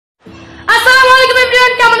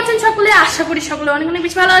আশা করি সকলে অনেক অনেক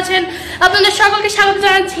বেশি ভালো আছেন। আপনাদের সকলকে স্বাগত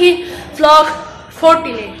জানাচ্ছি ব্লগ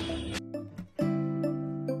 14-এ।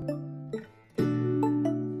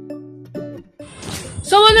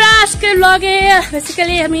 সো বন্ধুরা, আজকের ব্লগে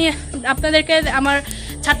বেসিক্যালি আমি আপনাদেরকে আমার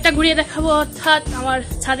ছাদটা ঘুরিয়ে দেখাবো, অর্থাৎ আমার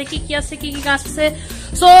ছাদে কি কি আছে, কি কি গাছ আছে।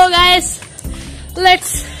 So guys,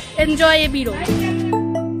 let's enjoy a video.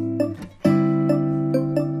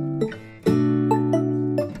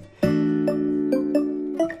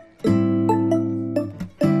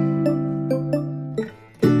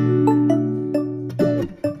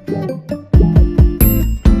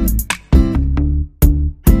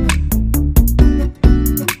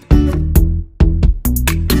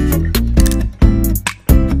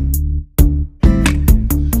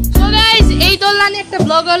 একটা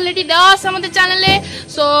ব্লগ অলরেডি দেওয়া আছে আমাদের চ্যানেলে,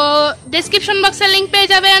 সো ডেসক্রিপশন বক্সে লিংক পেয়ে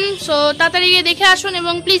যাবেন। সো তাড়াতাড়ি গিয়ে দেখে আসুন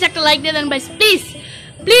এবং প্লিজ একটা লাইক দিয়ে দেন ভাই,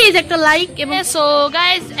 প্লিজ একটা লাইক। এবং সো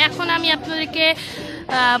গাইজ, এখন আমি আপনাদেরকে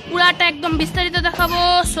পুরাটা একদম বিস্তারিত দেখাবো।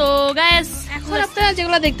 সো গাইজ, এখন আপনারা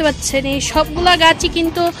যেগুলো দেখতে পাচ্ছেন এই সবগুলা গাছই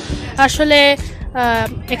কিন্তু আসলে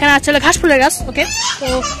এখানে আছে ঘাস ফুলের গাছ। ওকে, তো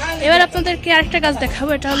এবার আপনাদেরকে আরেকটা গাছ দেখাবো,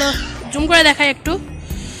 এটা হলো জুম করে দেখাই একটু।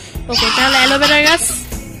 ওকে, এটা হলো অ্যালোভেরার গাছ।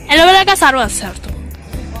 অ্যালোভেরা গাছ আরও আছে আর তো।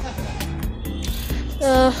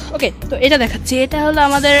 ওকে, তো এটা দেখাচ্ছি, এটা হলো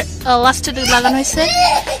আমাদের লাস্টে লাগানো হয়েছে।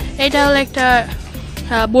 এটা হলো একটা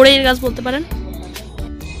বড়ইয়ের গাছ বলতে পারেন।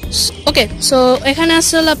 ওকে, সো এখানে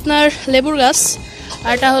আছে হলো আপনার লেবুর গাছ,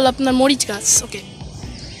 আর এটা হলো আপনার মরিচ গাছ। ওকে,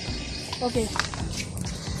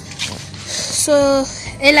 সো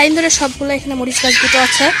এই লাইন ধরে সবগুলো এখানে মরিচ গাছ দুটো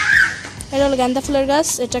আছে। এটা হলো গাঁদা ফুলের গাছ,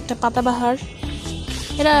 এটা একটা পাতাবাহার,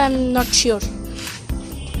 এটা আই এম নট শিওর।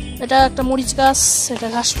 এটা একটা মরিচ গাছ, এটা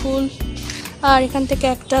ঘাস ফুল। আর এখান থেকে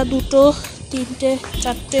একটা, দুটো, তিনটে,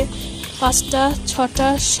 চারটে, পাঁচটা, ছটা,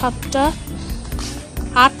 সাতটা,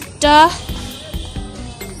 আটটা,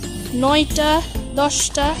 9টা,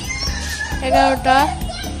 10টা,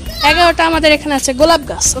 11টা আমাদের এখানে আছে গোলাপ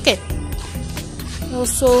গাছ। ওকে,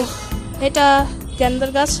 সো এটা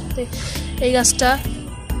গেন্দার গাছ, এই গাছটা।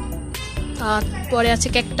 আর পরে আছে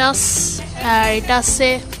ক্যাকটাস, আর এটা আছে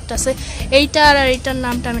এইটার আর এইটার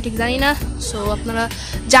নামটা আমি ঠিক জানি না। সো আপনারা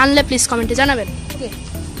জানলে প্লিজ কমেন্টে জানাবেন। ওকে,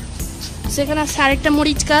 সেখানে আছে আরেকটা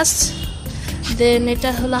মরিচ গাছ। দেন এটা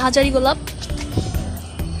হলো হাজারি গোলাপ।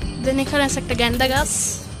 দেন এখানে আছে একটা গেন্দা গাছ,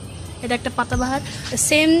 এটা একটা পাতাবাহার,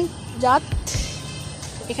 সেম জাত।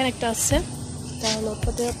 এখানে একটা আছে, এটা হলো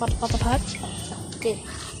পাতাবাহার। ওকে,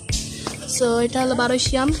 সো এটা হলো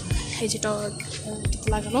বারোইশিয়াম, এই যেটা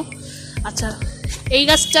লাগানো। আচ্ছা, এই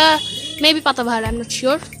গাছটা maybe পাতাবাহার, I am not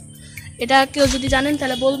sure. এটা কেউ যদি জানেন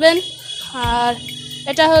তাহলে বলবেন। আর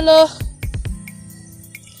এটা হলো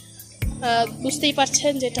বুঝতেই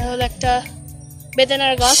পারছেন যে এটা হলো একটা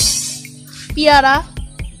বেদানার গাছ, পিয়ারা।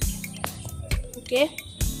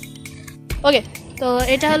 ওকে, তো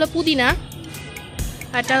এটা হলো পুদিনা,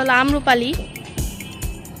 আর এটা হলো আমরুপালি।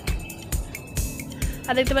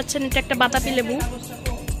 আর দেখতে পাচ্ছেন এটা একটা বাতাবি লেবু।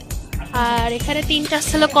 আর এখানে 3টা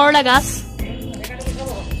ছিল করলা গাছ,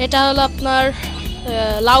 এটা হলো আপনার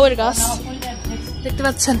লাউয়ের গাছ। দেখতে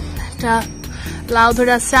পাচ্ছেন এটা লাউ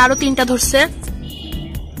ধরে আছে, আরো 3টা ধরছে।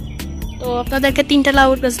 তো আপনাদেরকে 3টা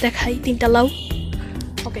লাউয়ের গাছ দেখাই, 3টা লাউ।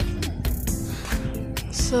 ওকে,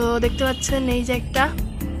 সো দেখতে পাচ্ছেন এই যে একটা,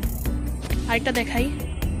 আরেকটা দেখাই,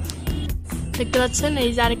 দেখতে পাচ্ছেন এই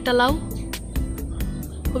যে আরেকটা লাউ।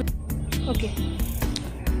 ওকে,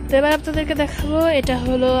 তো এবার আপনাদেরকে দেখাবো, এটা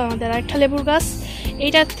হলো আমাদের আরেকটা লেবুর গাছ।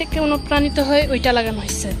 এইটার থেকে অনুপ্রাণিত হয়ে ওইটা লাগানো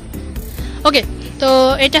হয়েছে। ওকে, তো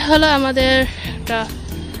এটা হলো আমাদের একটা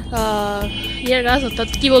ইয়ের গাছ, অর্থাৎ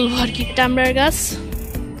কি বলবো আর কি, টামড়ার গাছ।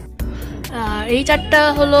 এই 4টা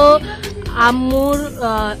হলো আম্মুর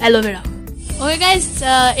অ্যালোভেরা। ওকে গাইস,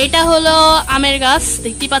 এটা হলো আমের গাছ,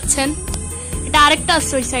 দেখতে পাচ্ছেন। এটা আরেকটা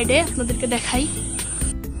আছে ওই সাইডে, আপনাদেরকে দেখাই।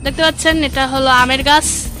 দেখতে পাচ্ছেন এটা হলো আমের গাছ,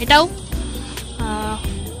 এটাও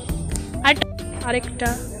আরেকটা।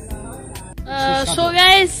 সো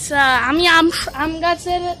গাইস, আমি আম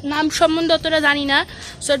গাছের নাম সম্বন্ধে অতটা জানি না,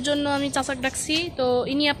 সোর জন্য আমি চাচাক ডাকছি। তো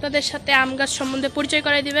ইনি আপনাদের সাথে আম গাছ সম্বন্ধে পরিচয়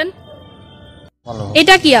করাই দিবেন।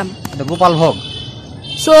 এটা কি আম? এটা গোপালভোগ।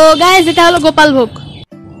 সো গাইস, এটা হলো গোপালভোগ।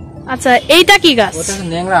 আচ্ছা, এইটা কি গাছ? ওটা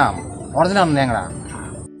ন্যাংরা আম, অরিজিনাল ন্যাংরা।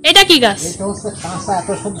 এটা কি গাছ? এটা হচ্ছে কাঁচা এত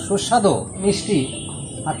সুস্বাদু মিষ্টি,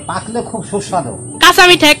 আর পাকলে খুব সুস্বাদু কাঁচা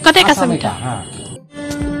মিঠা, এক কথায় কাঁচা মিঠা। হ্যাঁ,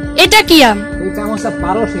 এটা কি আম? এটা হচ্ছে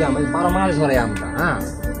পারসি আম, এই 12 মাস ধরে আমটা। হ্যাঁ,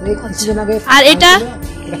 এই কিছুদিন আগে। আর এটা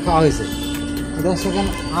খাওয়া হয়েছে, এটা হচ্ছে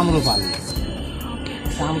আমরুপালি।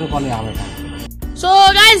 আমরুপালি আম এটা। সো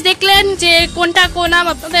গাইস, দেখলেন যে কোনটা কোন আম,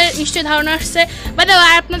 আপনাদের নিশ্চয়ই ধারণা আসছে। বাট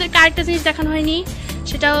আপনাদেরকে আরেকটা জিনিস দেখানো হয়নি,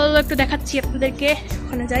 সেটা হলো একটু দেখাচ্ছি আপনাদেরকে।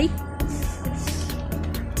 ওখানে যাই।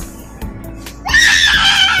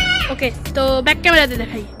 ওকে, তো ব্যাক ক্যামেরাতে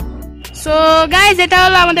দেখাই। সো গাইজ, এটা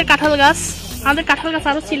হলো আমাদের কাঁঠাল গাছ। আমাদের কাঁঠাল গাছ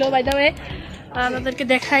আরও ছিল, বাই দ্য ওয়ে আমাদেরকে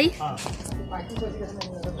দেখাই।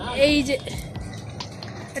 এই যে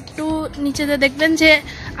একটু নিচেতে দেখবেন যে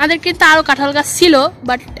আমাদের কিন্তু আরও কাঁঠাল গাছ ছিল,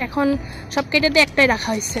 বাট এখন সব কেটে দিয়ে একটাই রাখা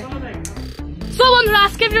হয়েছে। সো বন্ধুরা,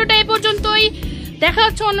 আজকের ভিডিওটা এই পর্যন্তই। দেখা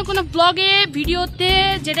হচ্ছে অন্য কোনো ব্লগে, ভিডিওতে,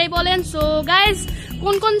 যেটাই বলেন। সো গাইজ,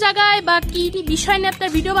 কোন কোন জায়গায় বা কি বিষয় নিয়ে আপনার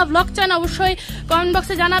ভিডিও বা ব্লগ চান অবশ্যই কমেন্ট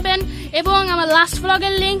বক্সে জানাবেন। এবং আমার লাস্ট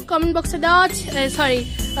ব্লগের লিঙ্ক কমেন্ট বক্সে দেওয়া আছে,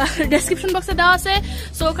 ডেসক্রিপশন বক্সে দেওয়া আছে।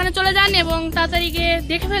 সো ওখানে চলে যান এবং তাড়াতাড়ি গিয়ে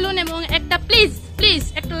দেখে ফেলুন এবং একটা প্লিজ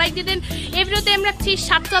একটা লাইক দিয়ে দিন। এই ভিডিওতে আমি রাখছি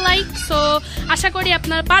 7টা লাইক। সো আশা করি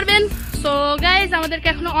আপনারা পারবেন। সো গাইজ, আমাদেরকে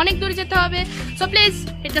এখনো অনেক দূরে যেতে হবে। So please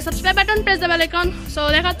hit the subscribe button, press the bell icon. So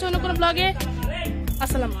দেখা হচ্ছে অন্য কোনো ব্লগে।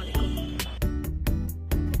 আসসালামু আলাইকুম।